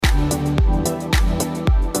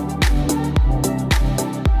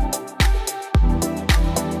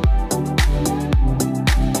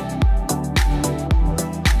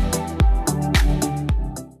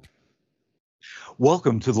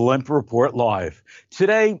Welcome to the Lent Report Live.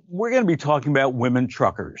 Today, we're going to be talking about women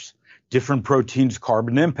truckers, different proteins'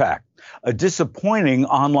 carbon impact, a disappointing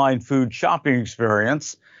online food shopping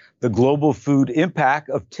experience, the global food impact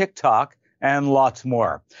of TikTok, and lots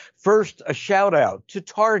more. First, a shout out to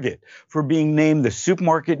Target for being named the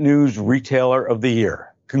Supermarket News Retailer of the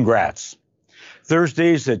Year. Congrats.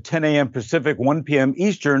 Thursdays at 10 a.m. Pacific, 1 p.m.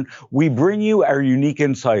 Eastern, we bring you our unique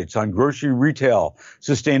insights on grocery retail,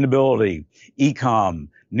 sustainability, e-com,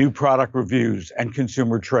 new product reviews, and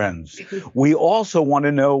consumer trends. We also want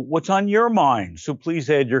to know what's on your mind, so please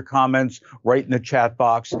add your comments right in the chat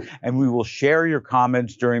box, and we will share your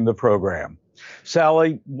comments during the program.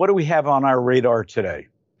 Sally, what do we have on our radar today?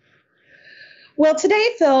 Well, today,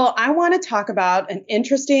 Phil, I want to talk about an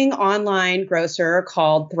interesting online grocer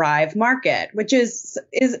called Thrive Market, which is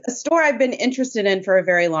a store I've been interested in for a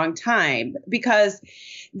very long time because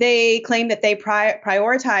they claim that they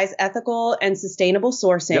prioritize ethical and sustainable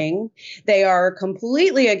sourcing. Yep. They are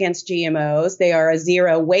completely against GMOs. They are a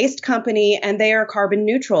zero waste company, and they are carbon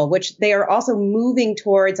neutral, which they are also moving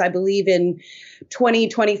towards, I believe, in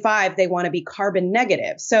 2025, they want to be carbon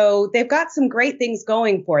negative. So they've got some great things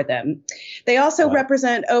going for them. They also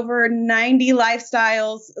represent over 90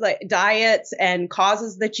 lifestyles, like diets and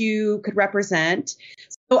causes that you could represent.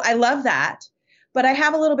 So I love that. But I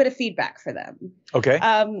have a little bit of feedback for them. Okay.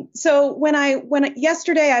 So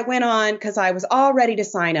yesterday I went on because I was all ready to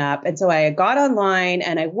sign up. And so I got online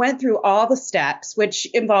and I went through all the steps, which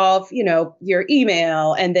involve, your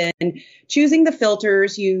email and then choosing the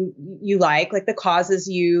filters you like the causes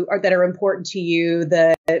that are important to you,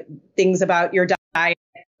 the things about your diet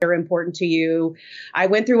that are important to you. I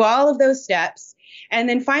went through all of those steps. And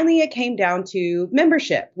then finally it came down to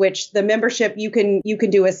membership, which the membership you can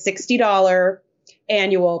do a $60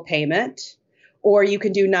 annual payment, or you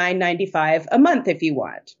can do $9.95 a month if you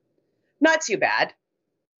want. Not too bad.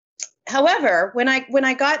 However, when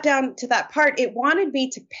I got down to that part, it wanted me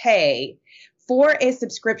to pay for a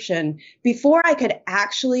subscription before I could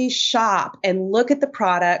actually shop and look at the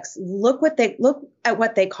products, look at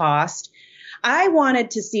what they cost. I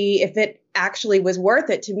wanted to see if it actually was worth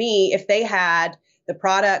it to me, if they had the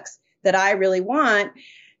products that I really want.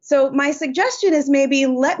 So my suggestion is maybe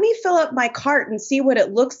let me fill up my cart and see what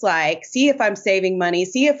it looks like, see if I'm saving money,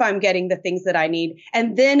 see if I'm getting the things that I need,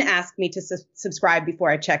 and then ask me to subscribe before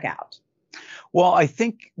I check out. Well, I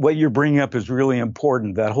think what you're bringing up is really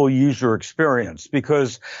important, that whole user experience,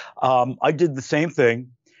 because I did the same thing.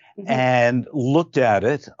 Mm-hmm. And looked at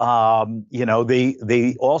it.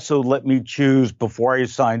 They also let me choose before I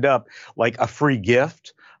signed up, like a free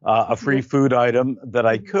gift. A free food item that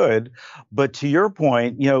I could. But to your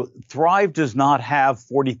point, Thrive does not have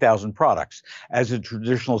 40,000 products as a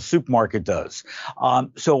traditional supermarket does.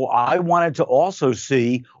 So I wanted to also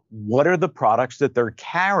see what are the products that they're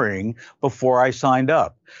carrying before I signed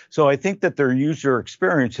up. So I think that their user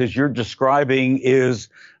experience, as you're describing, is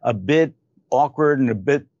a bit awkward and a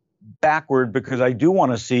bit backward, because I do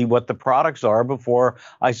want to see what the products are before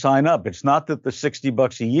I sign up. It's not that the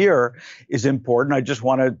 $60 a year is important. I just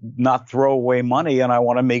want to not throw away money, and I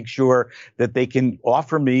want to make sure that they can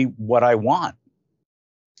offer me what I want.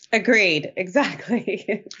 Agreed.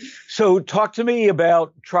 Exactly. So talk to me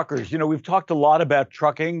about truckers. We've talked a lot about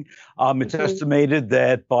trucking. It's estimated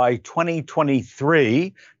that by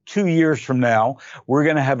 2023, 2 years from now, we're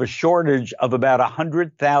going to have a shortage of about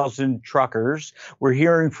 100,000 truckers. We're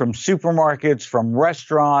hearing from supermarkets, from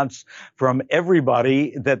restaurants, from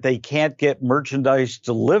everybody that they can't get merchandise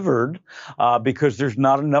delivered because there's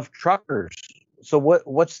not enough truckers. So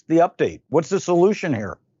what's the update? What's the solution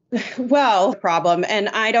here? Well, problem, and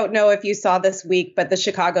I don't know if you saw this week, but the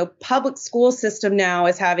Chicago public school system now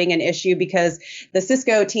is having an issue because the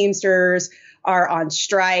Cisco Teamsters are on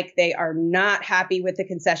strike. They are not happy with the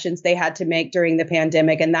concessions they had to make during the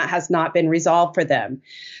pandemic, and that has not been resolved for them.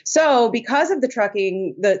 So because of the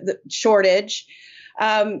trucking, the shortage,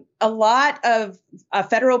 a lot of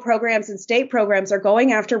federal programs and state programs are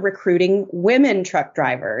going after recruiting women truck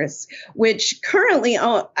drivers, which currently,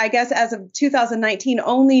 I guess, as of 2019,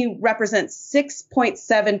 only represents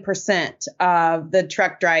 6.7% of the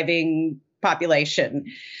truck driving population.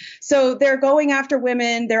 So they're going after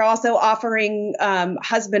women. They're also offering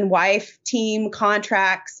husband-wife team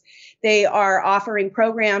contracts. They are offering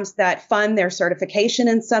programs that fund their certification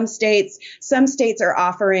in some states. Some states are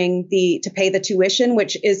offering to pay the tuition,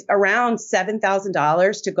 which is around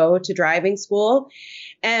 $7,000 to go to driving school.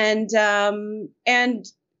 And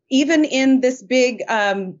even in this big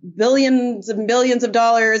billions and billions of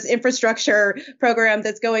dollars infrastructure program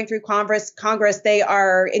that's going through Congress, they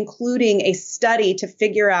are including a study to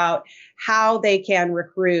figure out how they can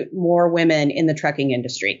recruit more women in the trucking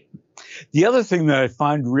industry. The other thing that I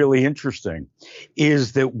find really interesting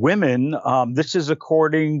is that women, this is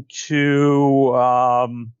according to,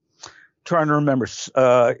 trying to remember,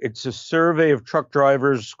 it's a survey of truck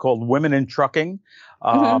drivers called Women in Trucking.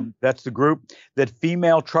 That's the group, that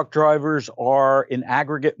female truck drivers are in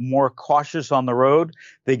aggregate more cautious on the road.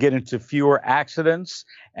 They get into fewer accidents,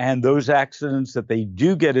 and those accidents that they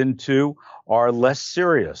do get into are less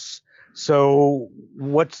serious. So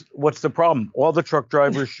what's the problem? All the truck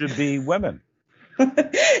drivers should be women.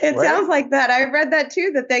 It right? Sounds like that. I read that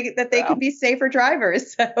too, that they could be safer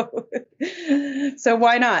drivers. So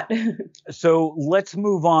why not? So let's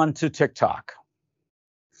move on to TikTok.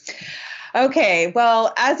 Okay.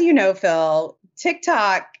 Well, as you know, Phil,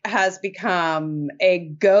 TikTok has become a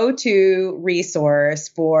go-to resource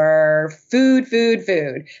for food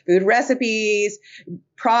recipes,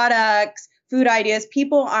 products, food ideas.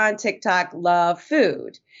 People on TikTok love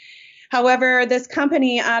food. However, this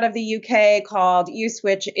company out of the UK called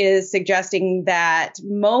Uswitch is suggesting that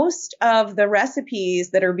most of the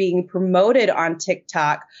recipes that are being promoted on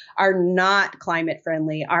TikTok are not climate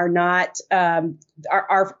friendly, are not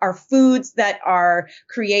are foods that are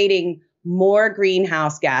creating more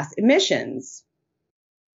greenhouse gas emissions.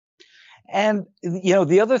 And,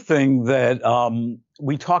 the other thing that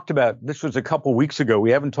we talked about, this was a couple weeks ago. We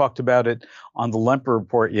haven't talked about it on the Lemper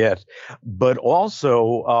Report yet, but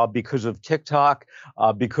also because of TikTok,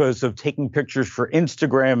 because of taking pictures for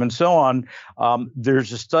Instagram and so on,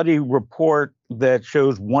 there's a study report that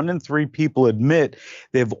shows 1 in 3 people admit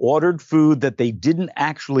they've ordered food that they didn't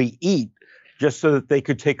actually eat just so that they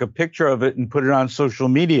could take a picture of it and put it on social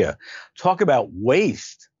media. Talk about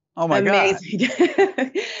waste. Oh, my God.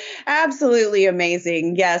 Absolutely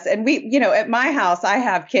amazing. Yes. And at my house, I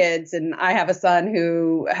have kids and I have a son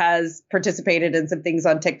who has participated in some things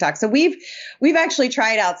on TikTok. So we've actually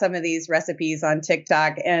tried out some of these recipes on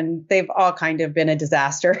TikTok and they've all kind of been a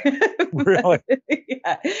disaster. Really?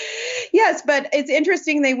 Yeah. Yes. But it's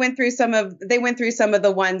interesting. They went through some of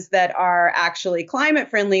the ones that are actually climate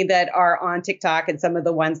friendly that are on TikTok and some of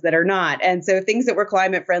the ones that are not. And so things that were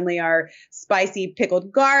climate friendly are spicy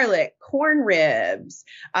pickled garlic, corn ribs,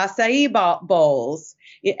 acai bowls,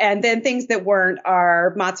 and then things that weren't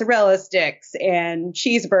are mozzarella sticks and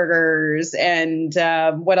cheeseburgers. And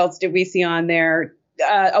what else did we see on there?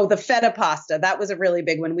 The feta pasta. That was a really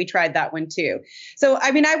big one. We tried that one too. So,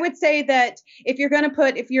 I mean, I would say that if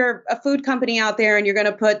you're a food company out there and you're going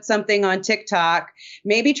to put something on TikTok,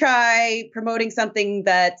 maybe try promoting something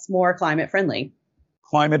that's more climate friendly.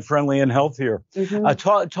 Climate friendly and healthier.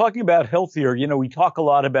 Talking about healthier, we talk a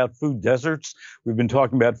lot about food deserts. We've been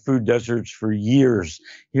talking about food deserts for years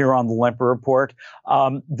here on the Lemper Report.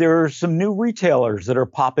 There are some new retailers that are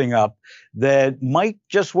popping up that might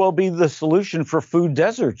just well be the solution for food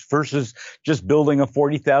deserts versus just building a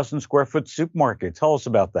 40,000 square foot supermarket. Tell us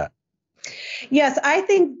about that. Yes, I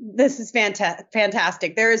think this is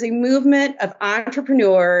fantastic. There is a movement of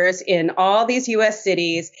entrepreneurs in all these U.S.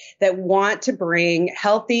 cities that want to bring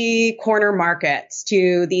healthy corner markets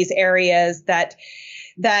to these areas that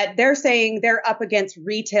they're saying they're up against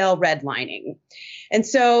retail redlining. And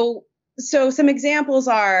so some examples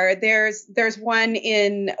are there's one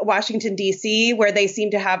in Washington, D.C., where they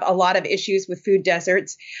seem to have a lot of issues with food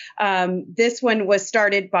deserts. This one was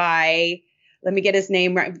started by, let me get his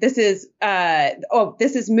name right. This is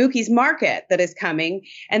Mookie's Market that is coming.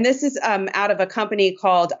 And this is out of a company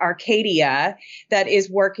called Arcadia that is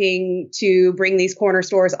working to bring these corner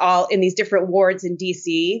stores all in these different wards in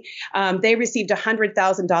DC. They received a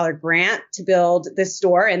 $100,000 grant to build this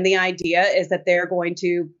store. And the idea is that they're going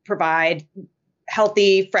to provide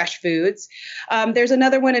healthy, fresh foods. There's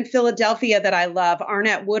another one in Philadelphia that I love.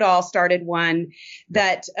 Arnett Woodall started one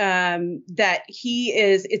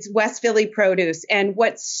it's West Philly produce. And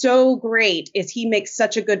what's so great is he makes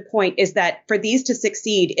such a good point is that for these to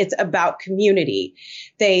succeed, it's about community.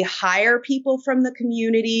 They hire people from the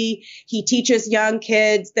community. He teaches young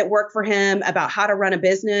kids that work for him about how to run a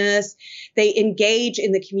business. They engage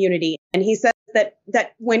in the community. And he says that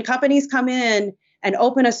when companies come in and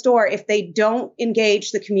open a store, if they don't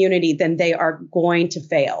engage the community, then they are going to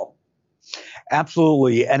fail.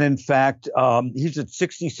 Absolutely. And in fact, he's at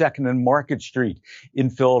 62nd and Market Street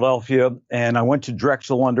in Philadelphia. And I went to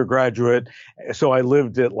Drexel undergraduate, so I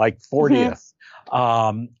lived at like 40th.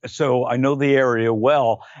 So I know the area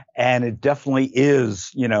well, and it definitely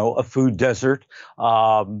is, a food desert.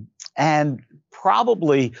 And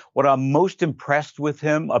probably what I'm most impressed with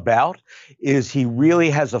him about is he really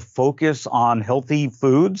has a focus on healthy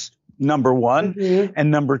foods. number one. Mm-hmm.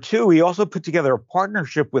 And number two, he also put together a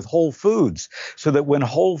partnership with Whole Foods so that when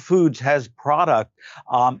Whole Foods has product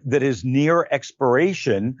that is near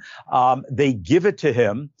expiration, they give it to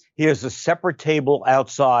him. He has a separate table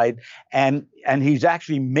outside, and he's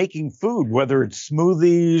actually making food, whether it's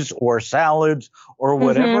smoothies or salads or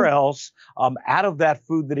whatever else, out of that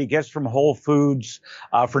food that he gets from Whole Foods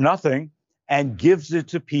for nothing, and gives it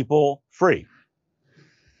to people free.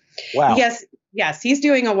 Wow. Yes, he's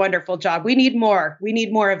doing a wonderful job. We need more. We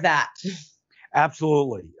need more of that.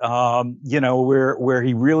 Absolutely. Where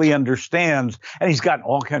he really understands, and he's gotten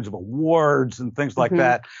all kinds of awards and things like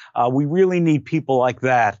that. We really need people like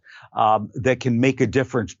that that can make a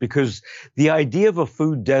difference, because the idea of a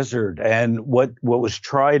food desert and what was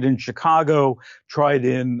tried in Chicago, tried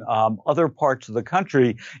in other parts of the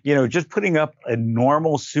country, just putting up a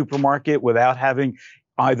normal supermarket without having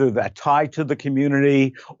either that tie to the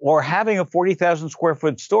community or having a 40,000 square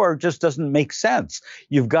foot store just doesn't make sense.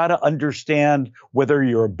 You've got to understand whether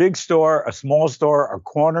you're a big store, a small store, a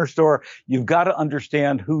corner store. You've got to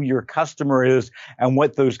understand who your customer is and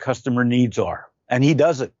what those customer needs are. And he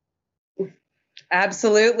does it.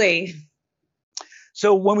 Absolutely.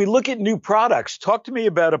 So when we look at new products, talk to me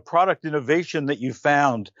about a product innovation that you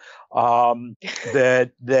found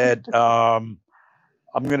that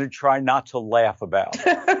I'm going to try not to laugh about.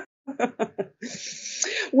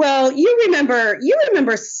 Well, you remember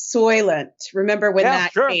Soylent. Remember when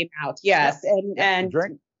that sure. came out? Yes. Yeah.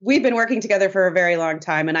 And we've been working together for a very long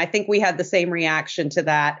time. And I think we had the same reaction to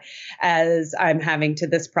that as I'm having to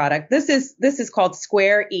this product. This is called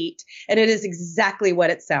Square Eat, and it is exactly what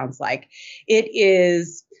it sounds like. It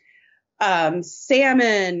is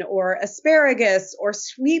salmon or asparagus or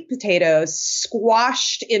sweet potatoes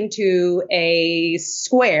squashed into a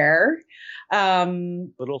square.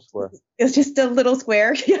 Little square. It's just a little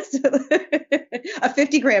square, yes, a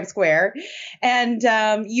 50-gram square. And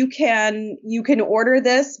you can order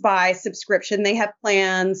this by subscription. They have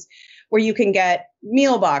plans where you can get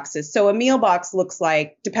meal boxes. So a meal box looks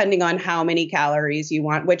like, depending on how many calories you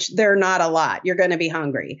want, which they're not a lot, you're going to be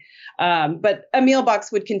hungry. But a meal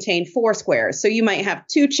box would contain 4 squares. So you might have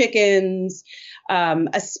 2 chickens,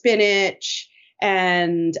 a spinach,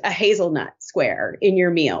 and a hazelnut square in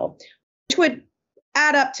your meal, which would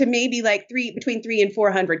add up to maybe like between 300 and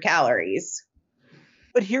 400 calories.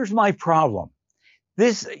 But here's my problem.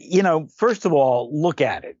 This, first of all, look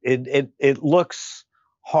at it. It looks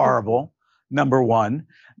horrible, number one.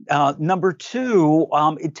 Number two,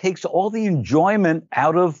 it takes all the enjoyment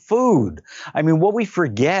out of food. I mean, what we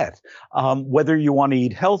forget, whether you want to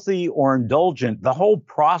eat healthy or indulgent, the whole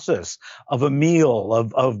process of a meal,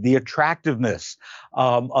 of the attractiveness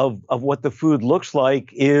of what the food looks like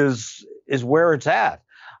is where it's at.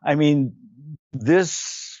 I mean,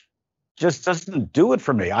 this just doesn't do it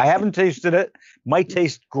for me. I haven't tasted it. Might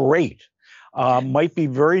taste great. Might be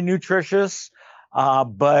very nutritious,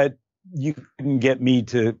 but you can get me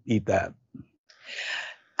to eat that.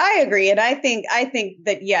 I agree. And I think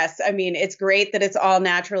that, yes, I mean, it's great that it's all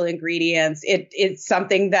natural ingredients. It's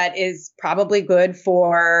something that is probably good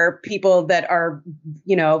for people that are,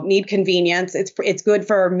 need convenience. It's good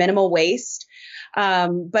for minimal waste.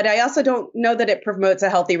 But I also don't know that it promotes a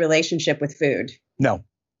healthy relationship with food. No,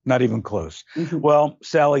 not even close. Well,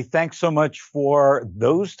 Sally, thanks so much for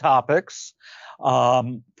those topics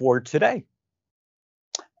for today.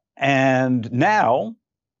 And now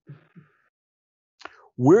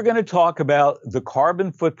we're going to talk about the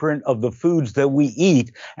carbon footprint of the foods that we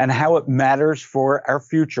eat and how it matters for our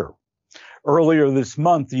future. Earlier this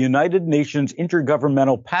month, the United Nations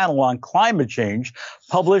Intergovernmental Panel on Climate Change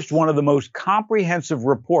published one of the most comprehensive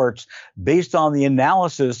reports based on the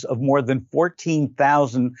analysis of more than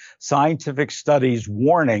 14,000 scientific studies,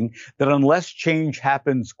 warning that unless change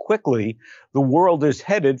happens quickly, the world is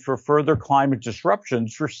headed for further climate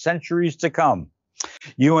disruptions for centuries to come.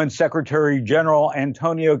 UN Secretary General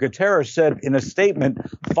Antonio Guterres said in a statement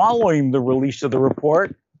following the release of the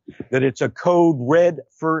report that it's a code red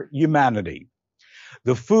for humanity.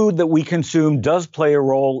 The food that we consume does play a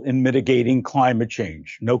role in mitigating climate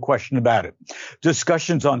change, no question about it.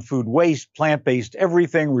 Discussions on food waste, plant-based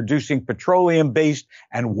everything, reducing petroleum-based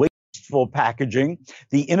and wasteful packaging,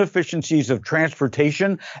 the inefficiencies of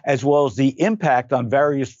transportation, as well as the impact on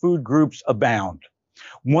various food groups abound.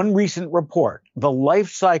 One recent report, the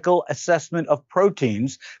Life Cycle Assessment of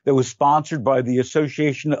Proteins, that was sponsored by the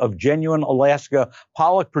Association of Genuine Alaska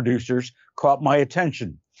Pollock Producers, caught my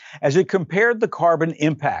attention, as it compared the carbon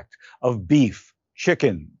impact of beef,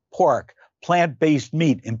 chicken, pork, plant-based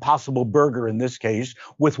meat, Impossible Burger in this case,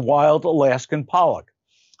 with wild Alaskan pollock.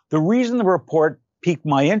 The reason the report piqued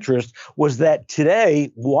my interest was that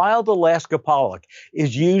today, wild Alaska pollock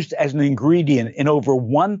is used as an ingredient in over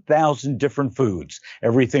 1,000 different foods,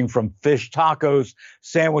 everything from fish tacos,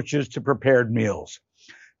 sandwiches to prepared meals.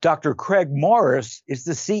 Dr. Craig Morris is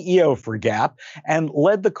the CEO for GAP and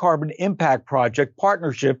led the Carbon Impact Project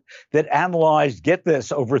partnership that analyzed, get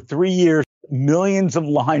this, over 3 years, millions of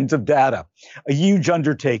lines of data, a huge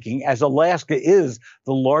undertaking as Alaska is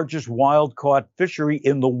the largest wild-caught fishery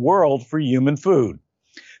in the world for human food.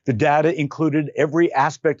 The data included every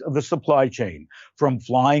aspect of the supply chain, from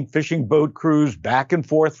flying fishing boat crews back and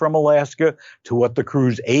forth from Alaska to what the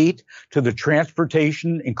crews ate, to the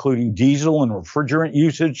transportation, including diesel and refrigerant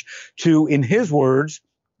usage, to, in his words,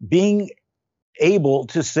 being able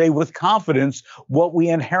to say with confidence what we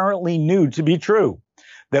inherently knew to be true,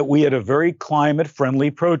 that we had a very climate-friendly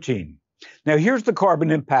protein. Now, here's the carbon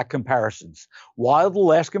impact comparisons. Wild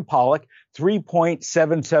Alaskan pollock,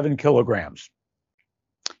 3.77 kilograms.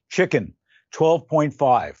 Chicken,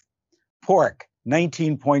 12.5. Pork,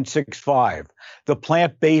 19.65. The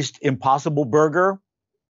plant-based Impossible Burger,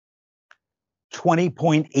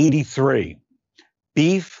 20.83.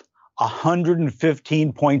 Beef,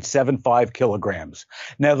 115.75 kilograms.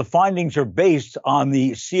 Now, the findings are based on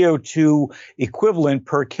the CO2 equivalent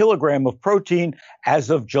per kilogram of protein as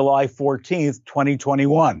of July 14th,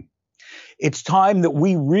 2021. It's time that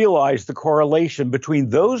we realize the correlation between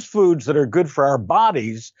those foods that are good for our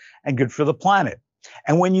bodies and good for the planet.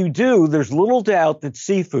 And when you do, there's little doubt that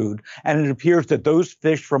seafood, and it appears that those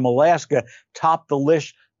fish from Alaska top the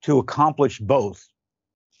list to accomplish both.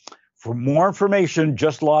 For more information,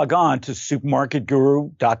 just log on to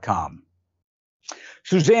supermarketguru.com.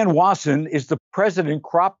 Suzanne Wasson is the president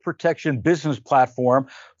crop protection business platform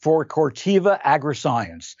for Corteva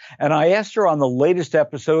AgriScience. And I asked her on the latest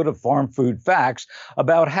episode of Farm Food Facts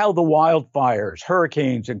about how the wildfires,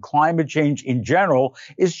 hurricanes, and climate change in general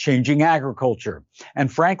is changing agriculture.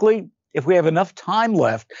 And frankly, if we have enough time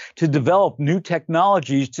left to develop new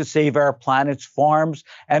technologies to save our planet's farms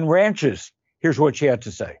and ranches. Here's what she had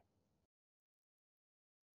to say.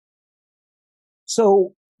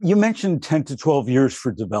 So you mentioned 10 to 12 years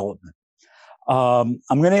for development. I'm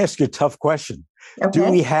going to ask you a tough question. Okay.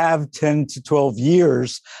 Do we have 10 to 12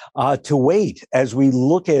 years to wait as we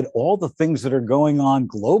look at all the things that are going on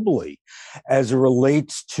globally as it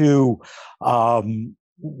relates to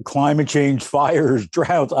climate change, fires,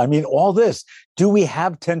 droughts? I mean, all this. Do we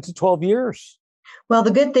have 10 to 12 years? Well,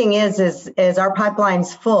 the good thing is our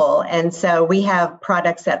pipeline's full, and so we have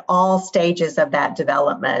products at all stages of that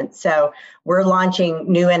development. So we're launching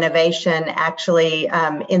new innovation actually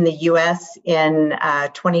in the U.S. in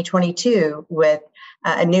 2022 with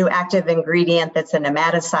a new active ingredient that's a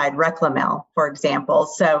nematicide, Reclamel, for example.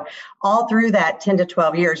 So all through that 10 to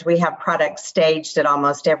 12 years, we have products staged at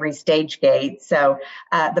almost every stage gate. So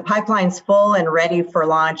the pipeline's full and ready for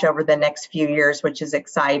launch over the next few years, which is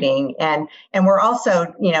exciting. And we're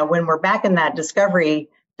also, when we're back in that discovery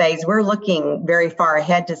phase, we're looking very far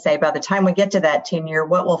ahead to say, by the time we get to that 10-year,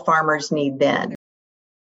 what will farmers need then?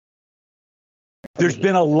 There's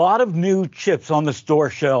been a lot of new chips on the store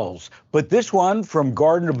shelves, but this one from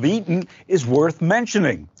Garden of Eden is worth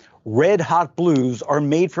mentioning. Red Hot Blues are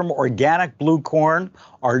made from organic blue corn,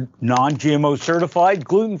 are non-GMO certified,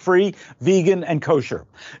 gluten-free, vegan, and kosher.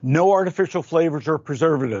 No artificial flavors or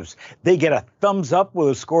preservatives. They get a thumbs up with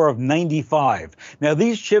a score of 95. Now,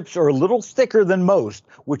 these chips are a little thicker than most,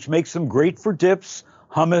 which makes them great for dips,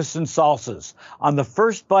 hummus, and salsas. On the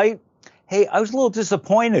first bite, hey, I was a little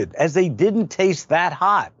disappointed as they didn't taste that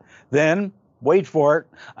hot. Then, wait for it,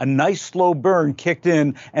 a nice slow burn kicked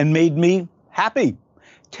in and made me happy.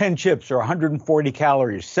 10 chips are 140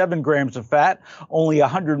 calories, 7 grams of fat, only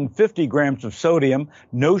 150 grams of sodium,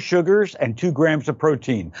 no sugars, and 2 grams of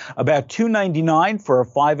protein. About $2.99 for a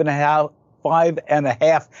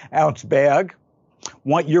 5.5 ounce bag.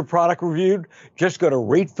 Want your product reviewed? Just go to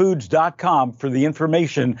ratefoods.com for the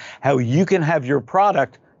information how you can have your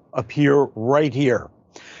product appear right here.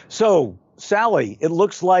 So, Sally, it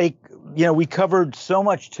looks like, we covered so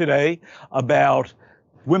much today about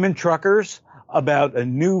women truckers, about a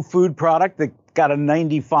new food product that got a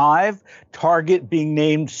 95, Target being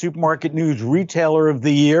named Supermarket News Retailer of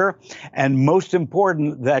the Year, and most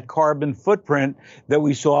important, that carbon footprint that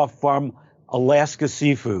we saw from Alaska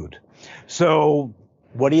seafood. So,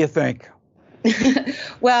 what do you think?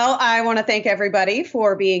 Well, I want to thank everybody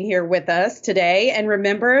for being here with us today. And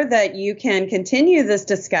remember that you can continue this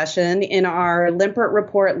discussion in our Limpert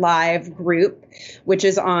Report Live group, which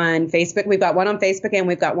is on Facebook. We've got one on Facebook and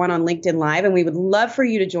we've got one on LinkedIn Live, and we would love for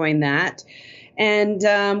you to join that. And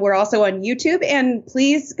we're also on YouTube. And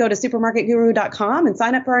please go to supermarketguru.com and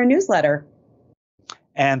sign up for our newsletter.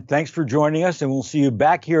 And thanks for joining us. And we'll see you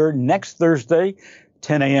back here next Thursday,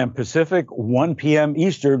 10 a.m. Pacific, 1 p.m.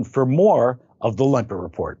 Eastern, for more of the Lemper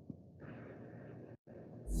Report.